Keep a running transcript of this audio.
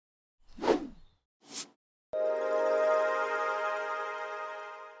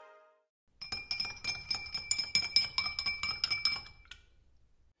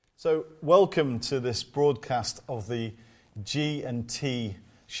So, welcome to this broadcast of the G&T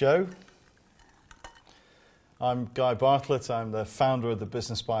show. I'm Guy Bartlett. I'm the founder of the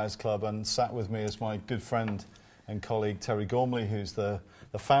Business Buyers Club, and sat with me is my good friend and colleague Terry Gormley, who's the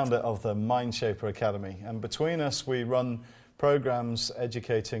founder of the Mindshaper Academy. And between us, we run programs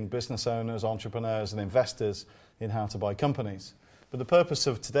educating business owners, entrepreneurs, and investors in how to buy companies. But the purpose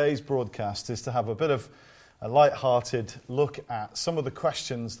of today's broadcast is to have a bit of a light-hearted look at some of the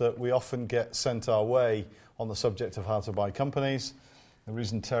questions that we often get sent our way on the subject of how to buy companies. The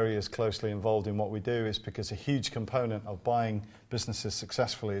reason Terry is closely involved in what we do is because a huge component of buying businesses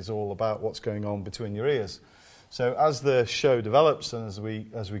successfully is all about what's going on between your ears. So as the show develops and as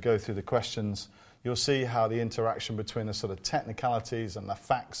we go through the questions, you'll see how the interaction between the sort of technicalities and the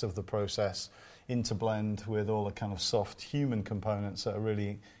facts of the process interblend with all the kind of soft human components that are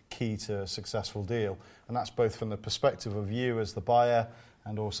really key to a successful deal. And that's both from the perspective of you as the buyer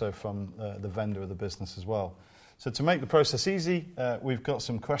and also from the vendor of the business as well. So to make the process easy, we've got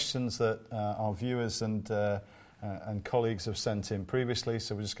some questions that our viewers and colleagues have sent in previously,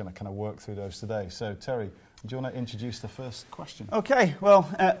 so we're just going to kind of work through those today. So Terry, do you want to introduce the first question? Okay, well,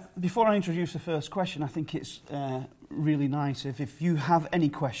 before I introduce the first question, I think it's really nice if you have any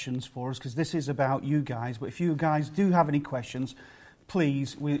questions for us, because this is about you guys, but if you guys do have any questions,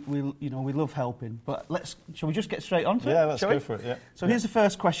 please, we love helping. But shall we just get straight on to it? Yeah, let's go for it, yeah. So here's the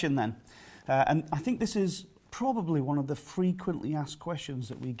first question then. And I think this is probably one of the frequently asked questions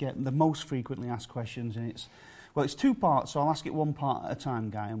that we get, the most frequently asked questions, and it's two parts, so I'll ask it one part at a time,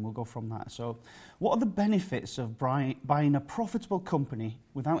 Guy, and we'll go from that. So what are the benefits of buying a profitable company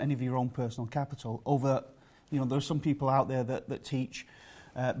without any of your own personal capital over, there are some people out there that teach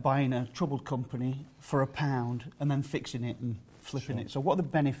buying a troubled company for £1 and then fixing it and flipping it. So what are the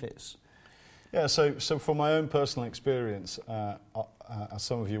benefits? Yeah, so from my own personal experience, as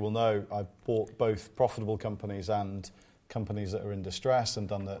some of you will know, I've bought both profitable companies and companies that are in distress and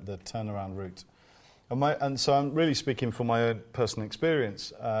done the turnaround route. And so I'm really speaking from my own personal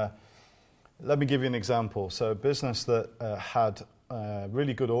experience. Let me give you an example. So a business that had a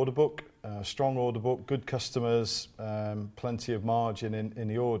really good order book, strong order book, good customers, plenty of margin in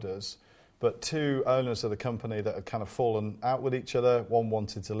the orders, but two owners of the company that had kind of fallen out with each other. One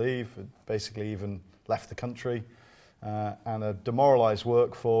wanted to leave, basically even left the country, and a demoralised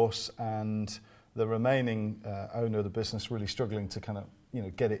workforce, and the remaining owner of the business really struggling to kind of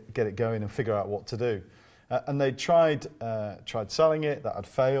get it going and figure out what to do. And they tried selling it. That had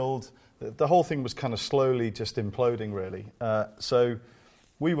failed. The whole thing was kind of slowly just imploding, really. So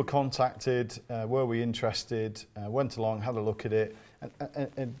we were contacted. Were we interested? Went along, had a look at it,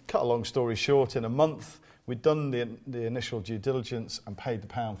 and cut a long story short, in a month we'd done the initial due diligence and paid the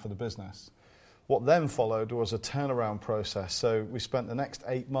pound for the business. What then followed was a turnaround process. So we spent the next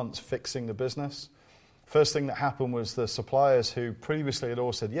 8 months fixing the business. First thing that happened was the suppliers who previously had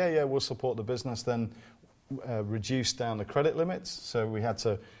all said, yeah, we'll support the business, then reduced down the credit limits. So we had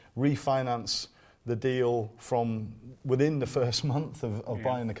to refinance the deal from within the first month of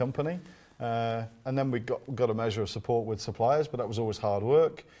buying the company. And then we got a measure of support with suppliers, but that was always hard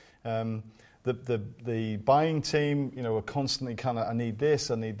work. The buying team, were constantly kind of, I need this,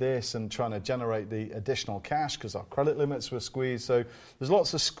 and trying to generate the additional cash because our credit limits were squeezed. So there's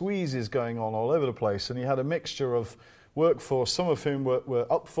lots of squeezes going on all over the place, and you had a mixture of workforce, some of whom were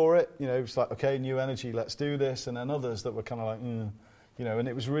up for it. It's like, okay, new energy, let's do this, and then others that were kind of like, and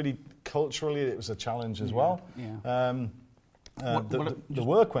it was really culturally, it was a challenge as well. Yeah. The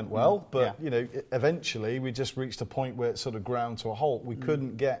work went well, but eventually we just reached a point where it sort of ground to a halt. We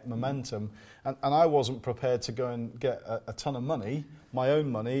couldn't get momentum, and I wasn't prepared to go and get a ton of money, my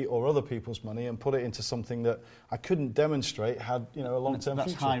own money or other people's money, and put it into something that I couldn't demonstrate had a long-term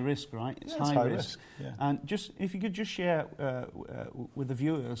future. That's high risk, right? It's high risk. Yeah. And if you could just share with the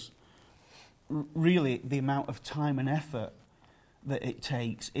viewers, really the amount of time and effort that it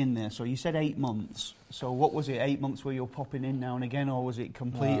takes in there. So you said 8 months. So what was it, 8 months where you're popping in now and again, or was it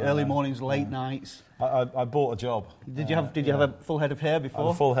complete early mornings, late nights? I bought a job. Did you have a full head of hair before? I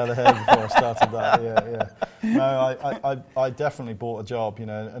had a full head of hair before I started that. Yeah. No, I definitely bought a job.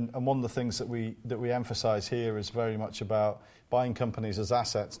 And one of the things that we emphasise here is very much about buying companies as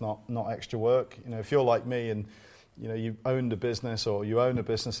assets, not extra work. If you're like me and you owned a business or you own a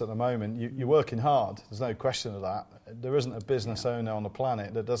business at the moment, you're working hard. There's no question of that. There isn't a business owner on the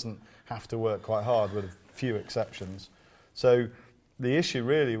planet that doesn't have to work quite hard, with a few exceptions. So the issue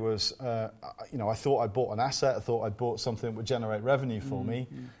really was, I thought I bought an asset, I thought I'd bought something that would generate revenue for me,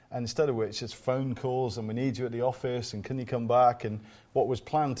 and instead of which it's phone calls and we need you at the office and can you come back, and what was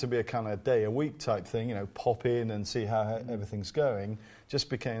planned to be a kind of day a week type thing, pop in and see how everything's going, just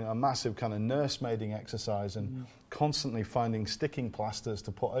became a massive kind of nursemaiding exercise and constantly finding sticking plasters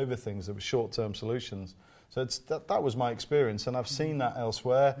to put over things that were short-term solutions. So that was my experience, and I've seen that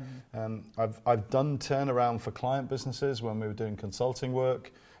elsewhere. I've done turnaround for client businesses when we were doing consulting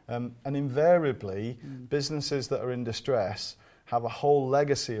work, and invariably, businesses that are in distress have a whole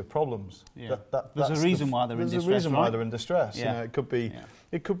legacy of problems. Yeah. There's a reason why they're in distress. There's a reason why they're in distress. Yeah.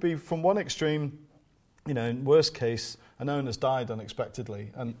 It could be from one extreme. In worst case, an owner's died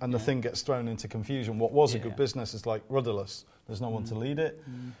unexpectedly, and the thing gets thrown into confusion. What was a good business is like rudderless. There's no one to lead it.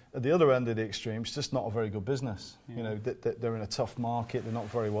 At the other end of the extreme, it's just not a very good business. They're in a tough market. They're not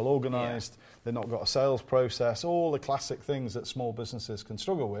very well organised. They've not got a sales process. All the classic things that small businesses can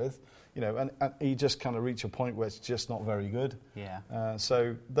struggle with. And you just kind of reach a point where it's just not very good.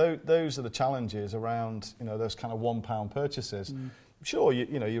 So those are the challenges around those kind of £1 purchases. Sure,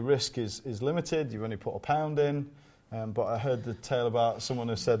 your risk is limited. You've only put £1 in, but I heard the tale about someone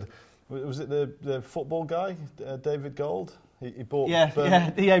who said, was it the football guy, David Gold? He bought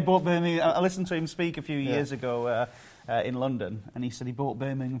Birmingham. He bought Birmingham. I listened to him speak a few years ago in London, and he said he bought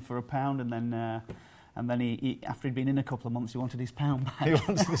Birmingham for £1, and then he after he'd been in a couple of months, he wanted his £1 back. He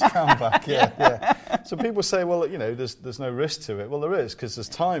wanted his £1 back, yeah. So people say, well, there's no risk to it. Well, there is, because there's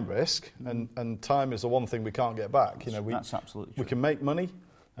time risk, and time is the one thing we can't get back. That's absolutely true. We can make money,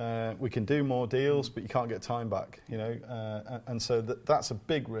 we can do more deals, but you can't get time back. And so that's a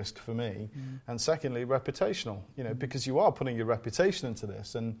big risk for me. And secondly, reputational. Because you are putting your reputation into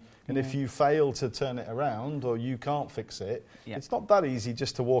this, and if you fail to turn it around or you can't fix it, it's not that easy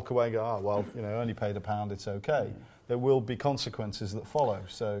just to walk away and go, I only paid £1, it's okay. There will be consequences that follow.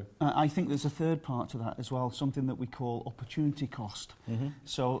 So I think there's a third part to that as well, something that we call opportunity cost.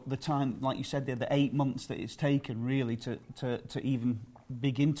 So the time, like you said there, the 8 months that it's taken really to even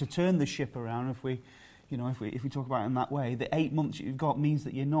begin to turn the ship around, if we talk about it in that way, the 8 months you've got means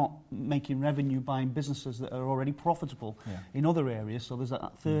that you're not making revenue buying businesses that are already profitable in other areas. So there's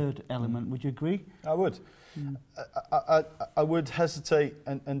that third element. Would you agree? I would. I would hesitate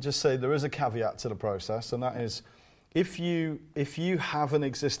and just say there is a caveat to the process, and that is, if you have an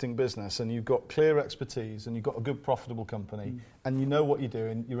existing business and you've got clear expertise and you've got a good profitable company and you know what you're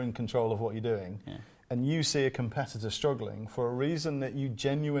doing, you're in control of what you're doing, and you see a competitor struggling for a reason that you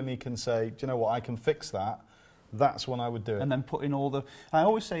genuinely can say, do you know what, I can fix that, that's when I would do it. And then put in all the... I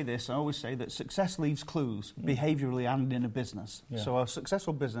always say that success leaves clues, behaviourally and in a business. So a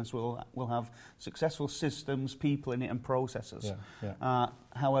successful business will have successful systems, people in it, and processes.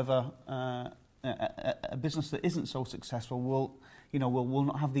 However, a business that isn't so successful will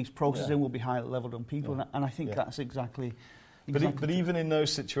not have these processes, will be high leveled on people, and I think that's exactly... But even in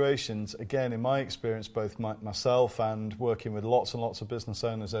those situations, again, in my experience, both myself and working with lots and lots of business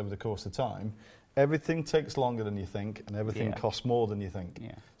owners over the course of time, everything takes longer than you think, and everything costs more than you think.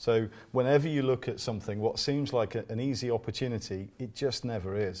 So whenever you look at something, what seems like an easy opportunity, it just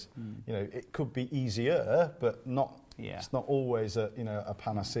never is. It could be easier, but not. It's not always a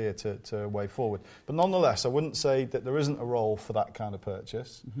panacea to a way forward. But nonetheless, I wouldn't say that there isn't a role for that kind of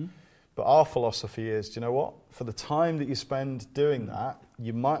purchase. But our philosophy is, do you know what? For the time that you spend doing that,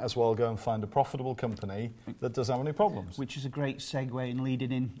 you might as well go and find a profitable company that doesn't have any problems. Which is a great segue in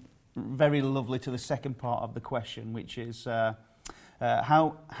leading in very lovely to the second part of the question, which is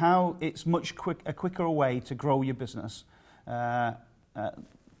how it's a quicker way to grow your business. Like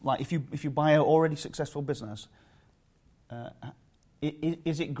if you buy an already successful business,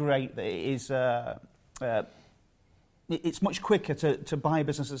 is it great that it is... it's much quicker to buy a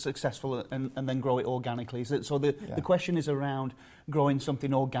business that's successful and then grow it organically. So the question is around growing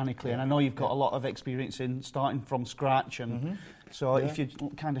something organically, and I know you've got a lot of experience in starting from scratch, and so if you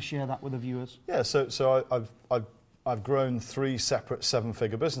kind of share that with the viewers. Yeah, so I've grown 3 separate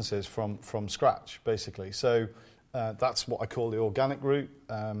 7-figure businesses from scratch, basically. So that's what I call the organic route,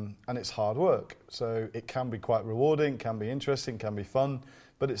 and it's hard work. So it can be quite rewarding, can be interesting, can be fun,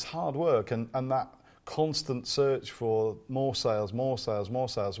 but it's hard work, and that constant search for more sales.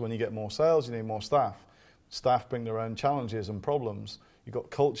 When you get more sales, you need more staff. Staff bring their own challenges and problems. You've got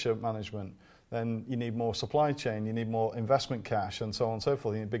culture management. Then you need more supply chain, you need more investment cash, and so on and so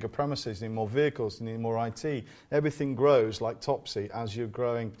forth. You need bigger premises, you need more vehicles, you need more IT. Everything grows like topsy as you're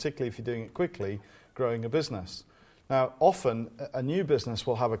growing, particularly if you're doing it quickly, growing a business. Now, often a new business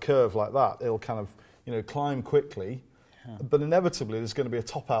will have a curve like that. It'll kind of, climb quickly, but inevitably there's going to be a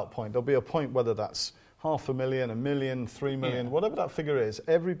top-out point. There'll be a point, whether that's 500,000, 1 million, 3 million, Yeah. whatever that figure is.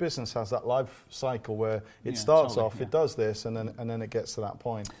 Every business has that life cycle where it Yeah, starts totally, off, yeah. it does this, and then it gets to that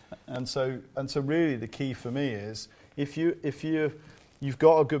point. And so really the key for me is if you've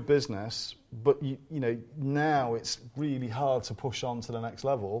got a good business, but you know now it's really hard to push on to the next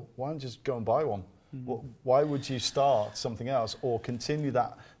level, why don't you just go and buy one? Why would you start something else or continue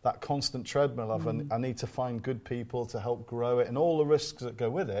that constant treadmill of I need to find good people to help grow it and all the risks that go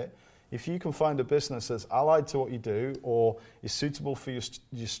with it? If you can find a business that's allied to what you do or is suitable for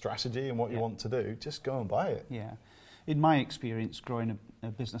your strategy and what you want to do, just go and buy it. Yeah. In my experience, growing a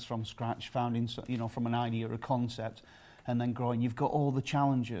business from scratch, founding, from an idea or a concept, and then growing, you've got all the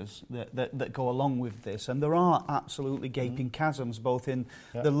challenges that go along with this. And there are absolutely gaping chasms, both in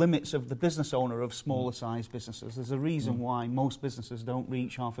the limits of the business owner of smaller sized businesses. There's a reason why most businesses don't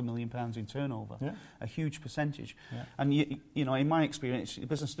reach £500,000 in turnover, a huge percentage. Yeah. And, in my experience, the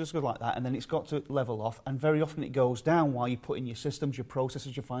business does go like that, and then it's got to level off. And very often it goes down while you put in your systems, your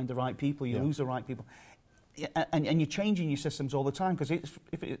processes, you find the right people, you lose the right people. And you're changing your systems all the time, because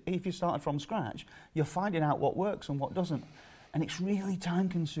if you started from scratch, you're finding out what works and what doesn't, and it's really time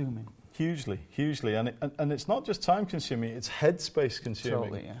consuming. Hugely, and it's not just time consuming; it's headspace consuming.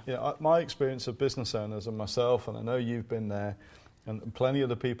 Totally, yeah. My experience of business owners and myself, and I know you've been there, and plenty of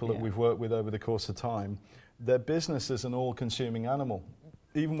the people that we've worked with over the course of time, their business is an all-consuming animal.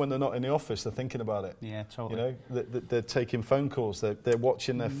 Even when they're not in the office, they're thinking about it. Yeah, totally. They're taking phone calls, they're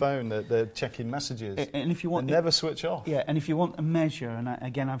watching their phone, they're checking messages. And if you want, they never switch off. Yeah, and if you want a measure, and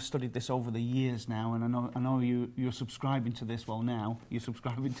again, I've studied this over the years now, and I know you're subscribing to this. Well, now you're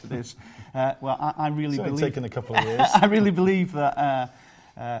subscribing to this. I really believe. It's taken a couple of years. I really believe that.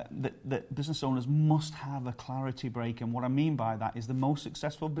 That business owners must have a clarity break, and what I mean by that is the most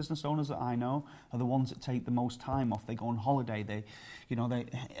successful business owners that I know are the ones that take the most time off. They go on holiday.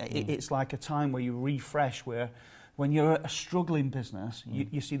 It's like a time where you refresh. Where when you're a struggling business,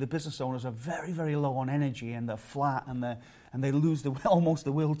 you see the business owners are very, very low on energy, and they're flat, and they lose almost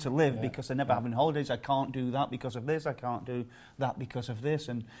the will to live because they're never having holidays. I can't do that because of this. I can't do that because of this,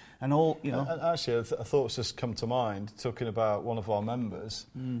 and all. And actually, a thought's just come to mind talking about one of our members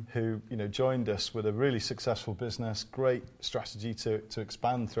who joined us with a really successful business, great strategy to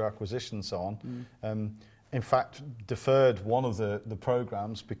expand through acquisition and so on. In fact, deferred one of the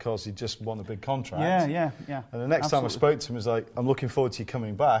programs because he just won a big contract. Yeah. And the next time I spoke to him, he was like, "I'm looking forward to you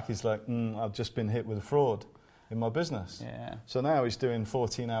coming back." He's like, "I've just been hit with a fraud in my business." Yeah. So now he's doing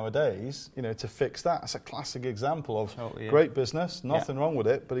 14-hour days, to fix that. It's a classic example of totally, great business, nothing wrong with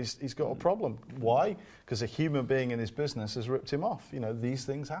it, but he's got a problem. Why? Because a human being in his business has ripped him off. These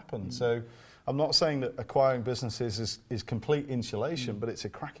things happen. So I'm not saying that acquiring businesses is complete insulation, but it's a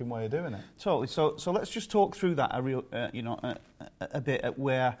cracking way of doing it. Totally. So let's just talk through that a bit at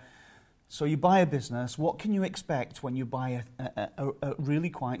where. So you buy a business. What can you expect when you buy a really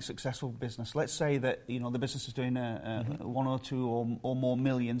quite successful business? Let's say that the business is doing 1 or 2 or more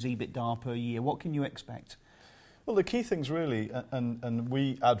millions EBITDA per year. What can you expect? Well, the key things really, and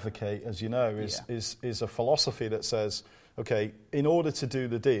we advocate, as you know, is a philosophy that says, okay, in order to do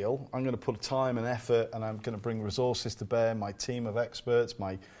the deal, I'm going to put time and effort, and I'm going to bring resources to bear, my team of experts,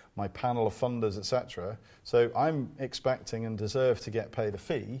 my panel of funders, etc. So I'm expecting and deserve to get paid a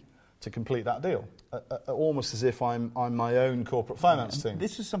fee to complete that deal, almost as if I'm my own corporate finance team.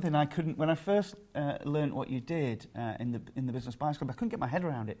 This is something I couldn't, when I first learned what you did in the Business Buyers Club, I couldn't get my head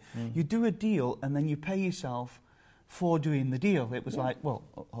around it. You do a deal and then you pay yourself for doing the deal. It was like, well,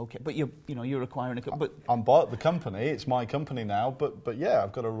 okay, but you're acquiring a company. I'm bought the company, it's my company now, but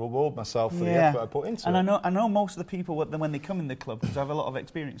I've got to reward myself for the effort I put into it. And I know most of the people, when they come in the club, because I have a lot of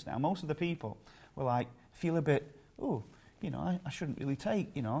experience now, most of the people were like, feel a bit, I shouldn't really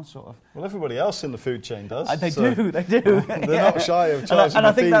take, sort of. Well, everybody else in the food chain does. They do. They're not shy of charging and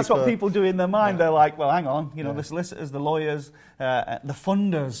I think that's what people do in their mind. They're like, well, hang on, the solicitors, the lawyers, the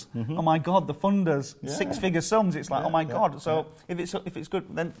funders. Oh my God, the funders, 6-figure sums. It's like, oh my God. So if it's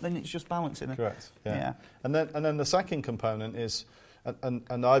good, then it's just balancing. Correct. Yeah. And then the second component is.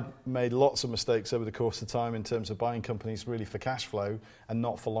 And I've made lots of mistakes over the course of time in terms of buying companies really for cash flow and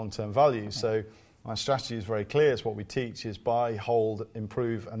not for long-term value. Okay. So my strategy is very clear. It's what we teach is buy, hold,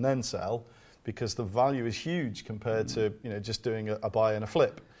 improve, and then sell, because the value is huge compared to just doing a buy and a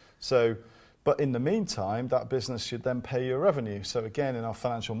flip. So, but in the meantime, that business should then pay your revenue. So again, in our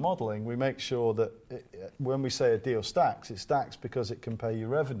financial modelling, we make sure that when we say a deal stacks, it stacks because it can pay your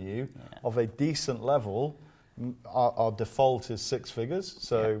revenue of a decent level. Our default is 6 figures,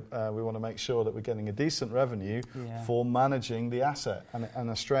 so we want to make sure that we're getting a decent revenue for managing the asset. And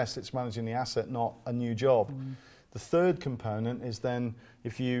I stress it's managing the asset, not a new job. The third component is then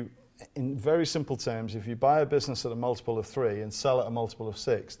if you in very simple terms, if you buy a business at a multiple of 3 and sell at a multiple of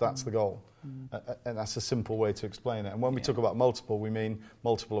 6, that's the goal. And that's a simple way to explain it. And when we talk about multiple, we mean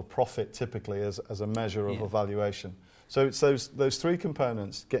multiple of profit typically as a measure of evaluation. So it's those 3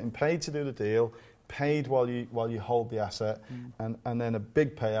 components: getting paid to do the deal, paid while you hold the asset, and then a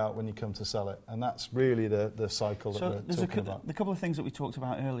big payout when you come to sell it. And that's really the cycle that we're talking about. The couple of things that we talked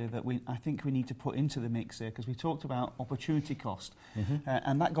about earlier that I think we need to put into the mix here, because we talked about opportunity cost,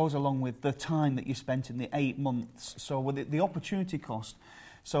 and that goes along with the time that you spent in the 8 months. So with the opportunity cost,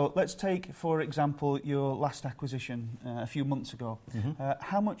 so let's take, for example, your last acquisition a few months ago.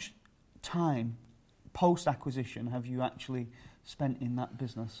 How much time post-acquisition have you actually spent in that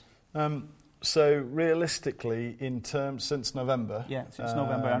business? So realistically, in terms since November. Yeah, since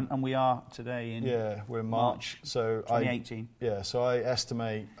November, and we are today in. Yeah, we're in March. So 2018. So I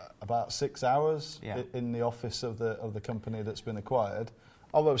estimate about 6 hours in the office of the company that's been acquired.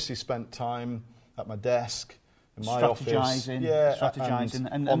 I've obviously spent time at my desk, in my office, strategizing,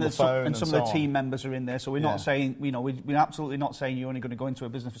 and on the phone, and some of the team members are in there. So we're not saying, we're absolutely not saying you're only going to go into a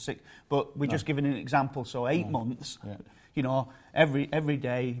business for 6, but we're just giving an example. So 8 months. Yeah. Every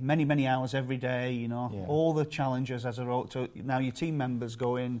day, many hours every day, all the challenges as a result. So now your team members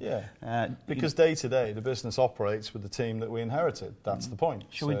go in. Yeah, because day to day, the business operates with the team that we inherited. That's the point.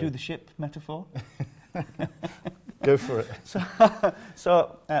 Shall we do the ship metaphor? Go for it.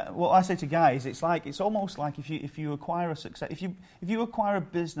 So what I say to guys, it's almost like if you acquire a success, if you acquire a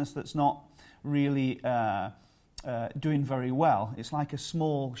business that's not really doing very well, it's like a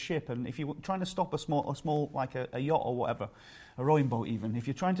small ship, and if you're trying to stop a small like a yacht or whatever, a rowing boat even, if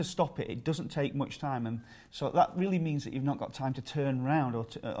you're trying to stop it, it doesn't take much time, and so that really means that you've not got time to turn around or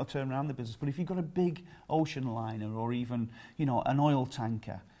turn around the business. But if you've got a big ocean liner or even an oil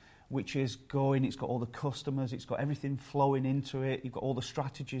tanker, which is going, it's got all the customers, it's got everything flowing into it, you've got all the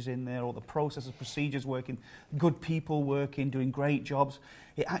strategies in there, all the processes, procedures working, good people working, doing great jobs.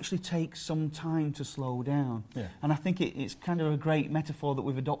 It actually takes some time to slow down. Yeah. And I think it's kind of a great metaphor that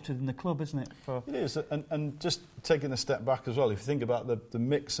we've adopted in the club, isn't it? It is, and just taking a step back as well, if you think about the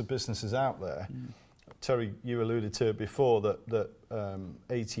mix of businesses out there, Terry, you alluded to it before, that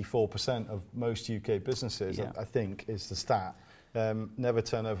 84% of most UK businesses, I think, is the stat, never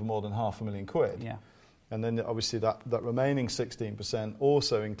turn over more than £500,000. Yeah. And then obviously that remaining 16%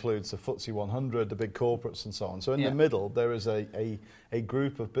 also includes the FTSE 100, the big corporates and so on. So in the middle, there is a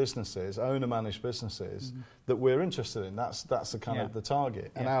group of businesses, owner-managed businesses, that we're interested in. That's the kind of the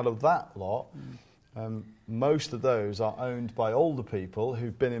target. And out of that lot, most of those are owned by older people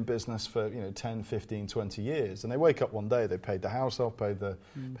who've been in business for 10, 15, 20 years, and they wake up one day, they paid the house off, paid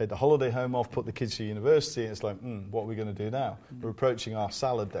the holiday home off, put the kids to university, and it's like, what are we going to do now? We're approaching our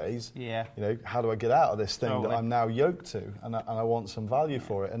salad days. How do I get out of this thing that I'm now yoked to, and I want some value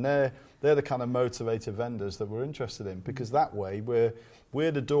for it? And they're the kind of motivated vendors that we're interested in, because that way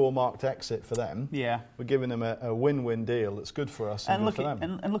we're the door-marked exit for them. Yeah. We're giving them a win-win deal that's good for us and good for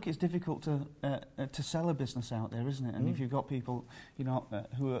them. And look, it's difficult to sell a business out there, isn't it? And if you've got people,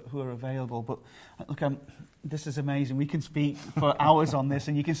 who are available. But look, this is amazing. We can speak for hours on this,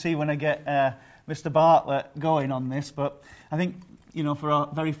 and you can see when I get Mr. Bartlett going on this. But I think, for our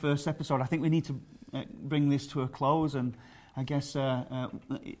very first episode, I think we need to bring this to a close, and I guess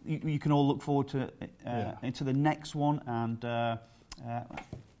you can all look forward to into the next one. And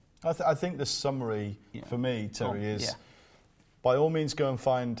I think the summary for me, Terry, is by all means go and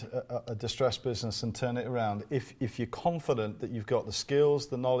find a distressed business and turn it around. If you're confident that you've got the skills,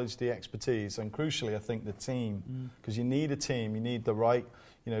 the knowledge, the expertise, and crucially, I think the team, because you need a team, you need the right,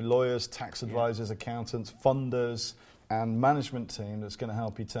 lawyers, tax advisors, accountants, funders, and management team that's going to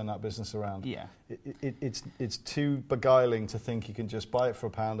help you turn that business around. Yeah, it's too beguiling to think you can just buy it for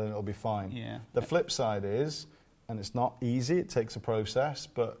 £1 and it'll be fine. Yeah. The flip side is, and it's not easy, it takes a process,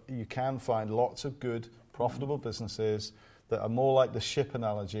 but you can find lots of good, profitable businesses that are more like the ship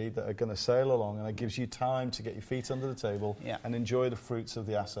analogy, that are going to sail along, and it gives you time to get your feet under the table and enjoy the fruits of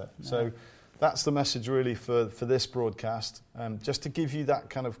the asset. Yeah. So that's the message really for this broadcast, just to give you that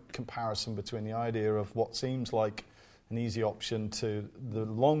kind of comparison between the idea of what seems like an easy option to the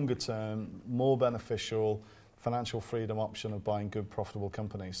longer term, more beneficial financial freedom option of buying good, profitable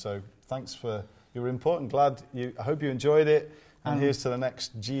companies. So thanks for your input, and I hope you enjoyed it, and here's to the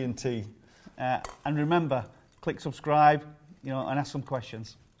next G&T. And remember, click subscribe, and ask some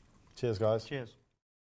questions. Cheers, guys. Cheers.